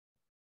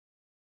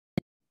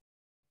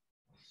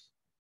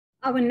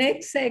Our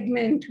next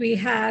segment, we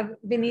have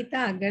Vinita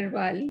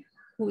Agrawal,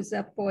 who's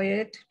a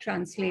poet,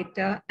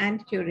 translator,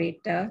 and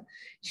curator.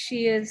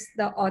 She is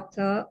the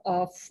author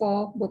of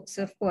 4 books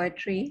of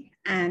poetry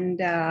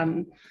and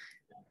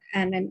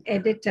an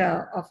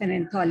editor of an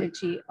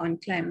anthology on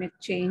climate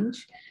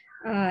change,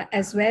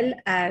 as well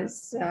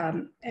as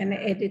an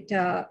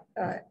editor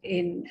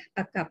in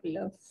a couple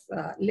of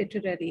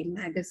literary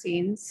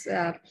magazines.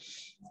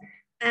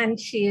 And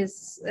she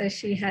has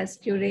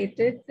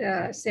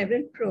curated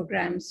several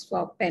programs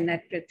for Pen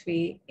at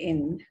Prithvi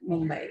in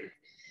Mumbai.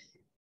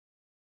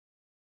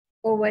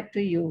 Over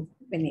to you,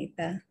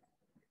 Vinita.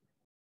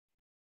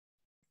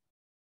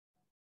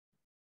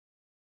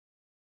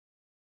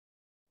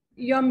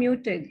 You're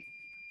muted.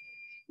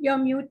 You're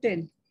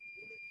muted.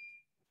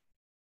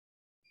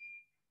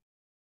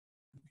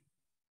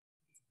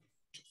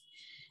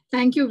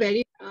 Thank you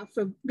very much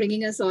for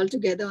bringing us all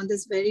together on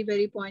this very,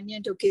 very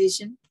poignant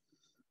occasion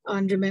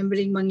on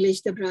remembering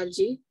Mangalesh Dabral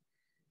ji.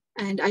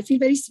 And I feel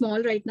very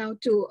small right now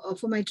to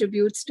offer my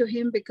tributes to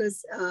him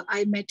because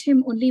I met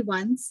him only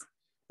once,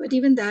 but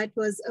even that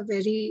was a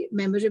very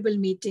memorable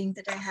meeting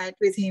that I had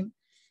with him.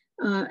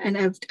 And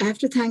I have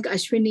to thank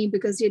Ashwini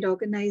because he had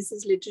organized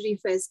his literary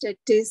fest at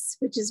TIS,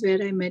 which is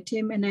where I met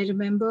him. And I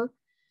remember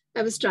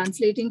I was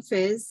translating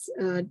Fez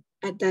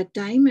at that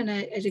time, and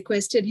I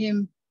requested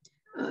him,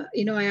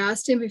 I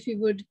asked him if he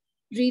would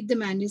read the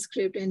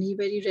manuscript, and he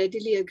very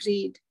readily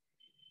agreed.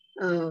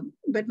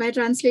 But my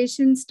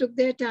translations took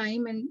their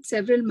time and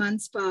several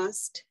months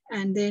passed.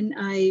 And then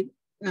I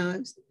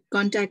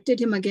contacted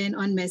him again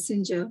on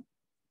Messenger,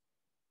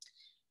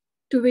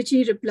 to which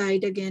he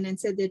replied again and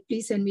said that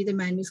please send me the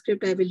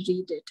manuscript, I will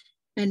read it.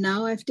 And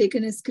now I've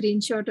taken a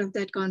screenshot of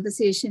that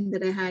conversation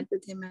that I had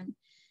with him, and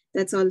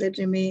that's all that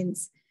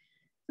remains.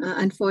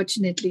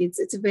 Unfortunately,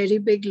 it's a very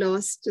big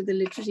loss to the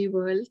literary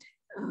world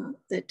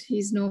that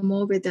he's no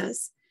more with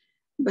us.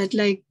 But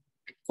like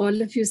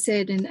all of you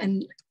said,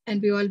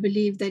 and we all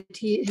believe that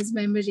his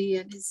memory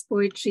and his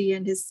poetry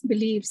and his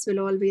beliefs will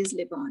always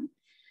live on.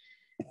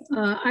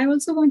 I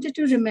also wanted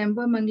to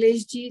remember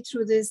Mangalesh ji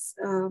through this,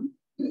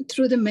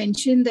 through the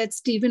mention that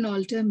Stephen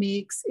Alter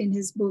makes in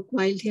his book,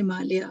 Wild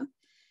Himalaya.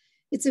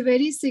 It's a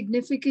very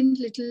significant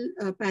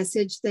little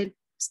passage that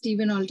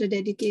Stephen Alter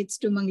dedicates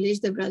to Mangalesh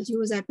Dabral ji, who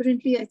was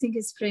apparently, I think,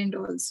 his friend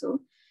also,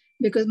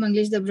 because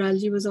Mangalesh Dabral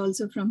ji was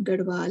also from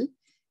Garhwal.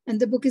 And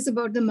the book is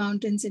about the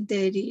mountains in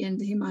Tehri and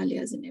the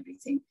Himalayas and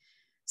everything.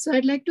 So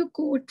I'd like to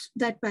quote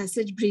that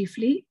passage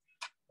briefly.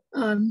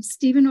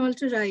 Stephen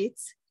Alter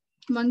writes,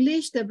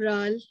 Mangalesh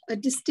Dabral, a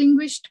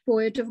distinguished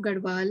poet of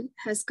Garhwal,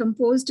 has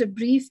composed a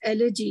brief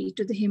elegy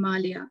to the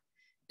Himalaya,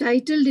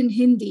 titled in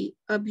Hindi,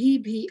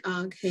 Abhi Bhi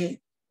Aag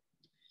Hai,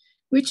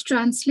 which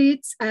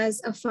translates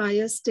as A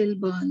Fire Still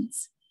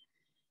Burns.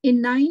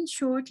 In 9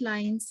 short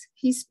lines,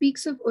 he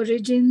speaks of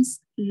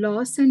origins,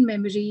 loss and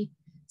memory,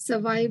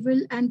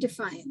 survival and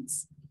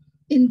defiance.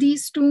 In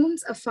these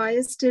stones, a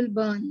fire still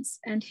burns,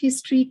 and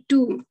history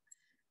too.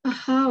 A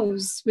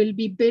house will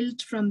be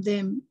built from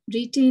them,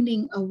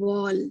 retaining a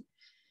wall.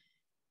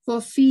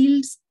 For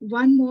fields,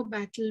 one more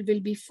battle will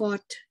be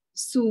fought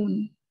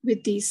soon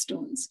with these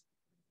stones.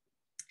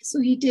 So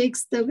he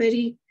takes the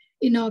very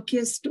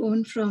innocuous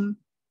stone from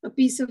a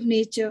piece of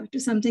nature to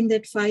something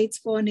that fights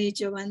for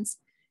nature once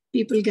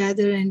people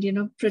gather and,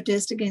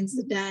 protest against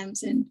the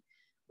dams and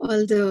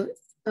all the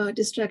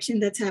destruction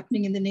that's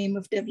happening in the name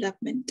of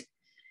development.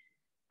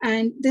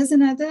 And there's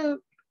another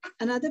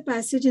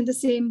passage in the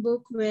same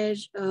book where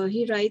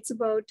he writes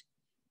about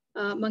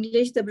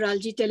Mangalesh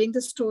Dabral ji telling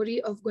the story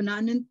of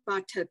Gunanand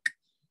Pathak,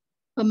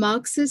 a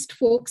Marxist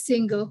folk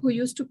singer who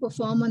used to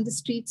perform on the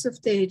streets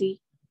of Tehri,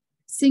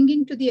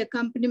 singing to the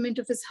accompaniment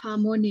of his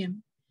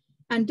harmonium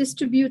and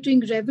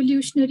distributing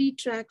revolutionary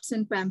tracts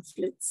and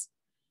pamphlets.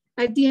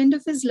 At the end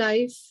of his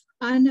life,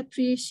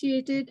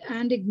 unappreciated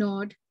and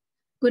ignored,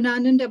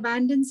 Gunanand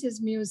abandons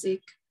his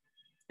music,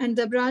 and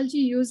Dabral ji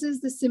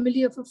uses the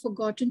simile of a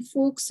forgotten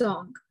folk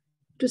song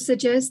to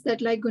suggest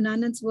that, like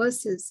Gunanand's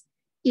verses,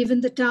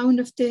 even the town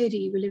of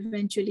Tehri will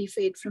eventually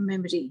fade from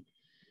memory.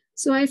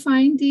 So I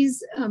find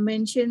these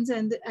mentions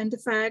and the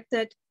fact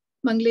that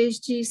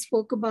Mangalesh ji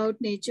spoke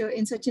about nature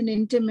in such an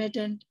intimate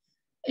and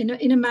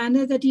in a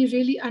manner that he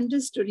really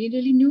understood, he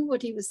really knew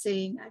what he was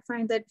saying. I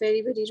find that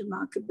very, very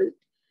remarkable.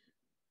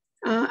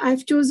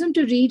 I've chosen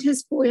to read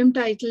his poem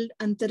titled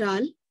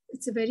Antaral.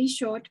 It's a very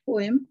short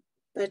poem,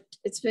 but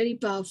it's very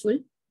powerful.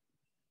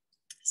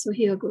 So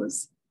here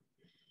goes.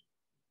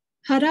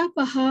 हरा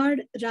पहाड़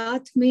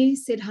रात में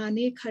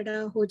सिरहाने खड़ा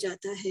हो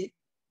जाता है,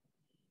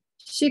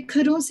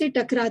 शिखरों से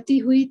टकराती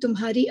हुई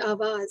तुम्हारी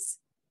आवाज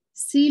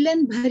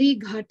सीलन भरी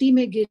घाटी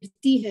में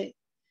गिरती है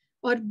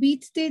और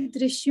बीतते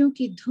दृश्यों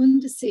की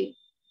धुंध से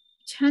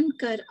छन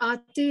कर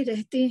आते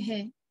रहते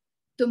हैं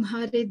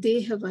तुम्हारे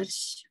देह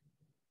वर्ष।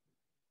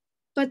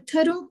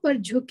 पत्थरों पर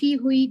झुकी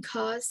हुई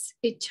घास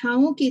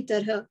इच्छाओं की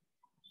तरह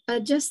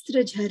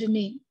अजस्त्र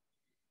झरने,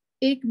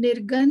 एक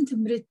निर्गंध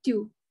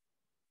मृत्यु,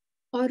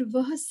 और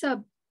वह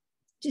सब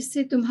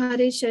जिससे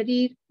तुम्हारा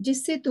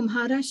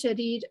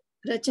शरीर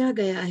रचा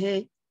गया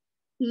है,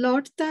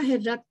 लौटता है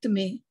रक्त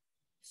में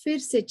फिर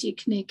से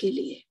चीखने के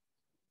लिए.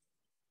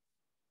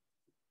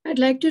 I'd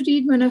like to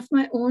read one of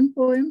my own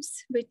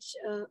poems, which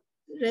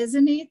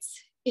resonates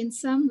in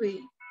some way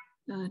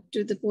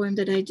to the poem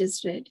that I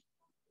just read.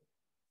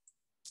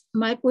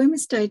 My poem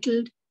is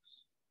titled,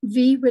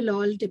 We Will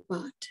All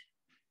Depart.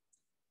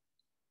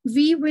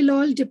 We will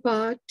all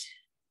depart,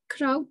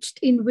 crouched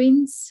in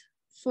winds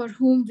for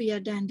whom we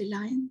are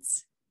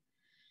dandelions.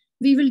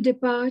 We will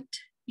depart,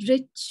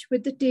 rich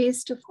with the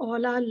taste of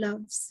all our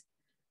loves,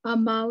 our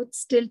mouths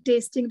still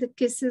tasting the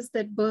kisses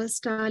that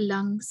burst our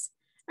lungs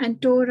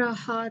and tore our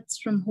hearts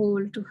from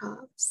whole to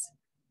halves.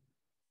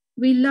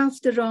 We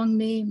love the wrong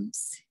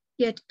names,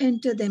 yet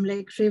enter them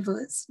like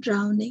rivers,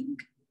 drowning.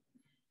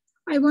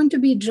 I want to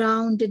be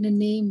drowned in a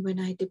name when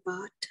I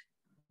depart,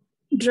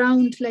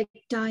 drowned like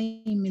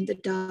time in the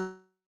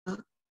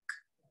dark,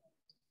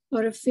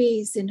 or a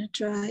face in a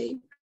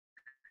tribe.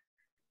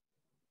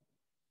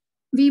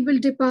 We will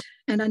depart,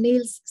 and our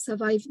nails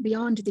survive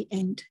beyond the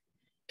end,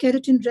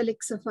 keratin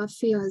relics of our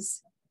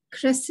fears,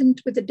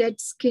 crescent with the dead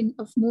skin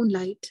of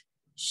moonlight,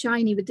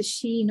 shiny with the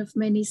sheen of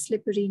many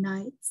slippery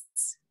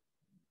nights.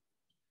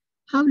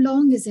 How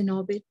long is in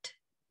orbit?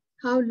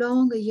 How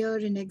long a year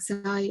in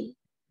exile?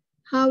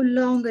 How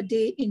long a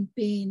day in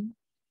pain?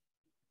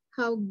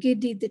 How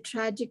giddy the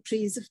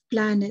trajectories of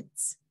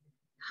planets?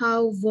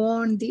 How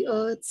worn the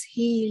earth's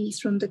heels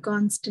from the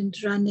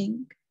constant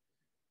running?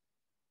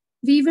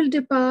 We will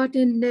depart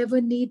and never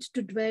need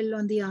to dwell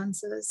on the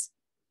answers.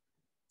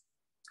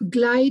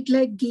 Glide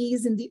like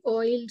geese in the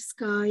oiled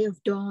sky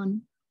of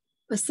dawn,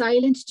 a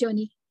silent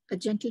journey, a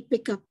gentle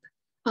pickup,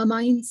 our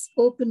minds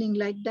opening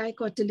like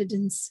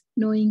dicotyledons,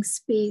 knowing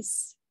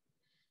space.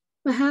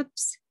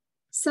 Perhaps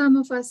some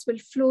of us will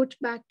float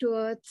back to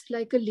earth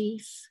like a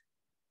leaf.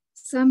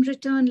 Some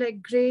return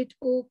like great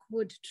oak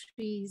wood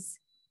trees.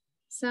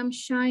 Some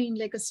shine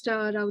like a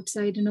star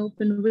outside an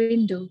open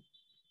window.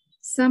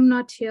 Some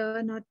not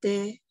here, not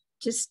there,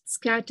 just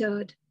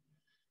scattered,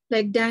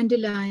 like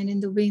dandelion in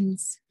the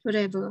winds,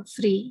 forever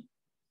free.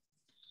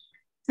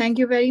 Thank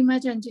you very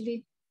much,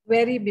 Anjali.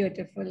 Very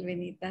beautiful,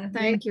 Vinita.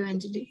 Thank you,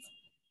 Anjali.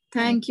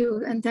 Thank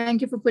you. And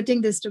thank you for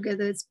putting this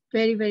together. It's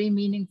very, very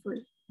meaningful.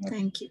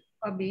 Thank you.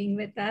 For being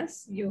with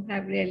us. You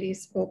have really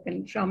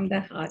spoken from the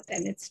heart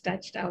and it's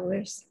touched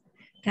ours.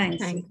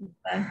 Thanks. Thank you.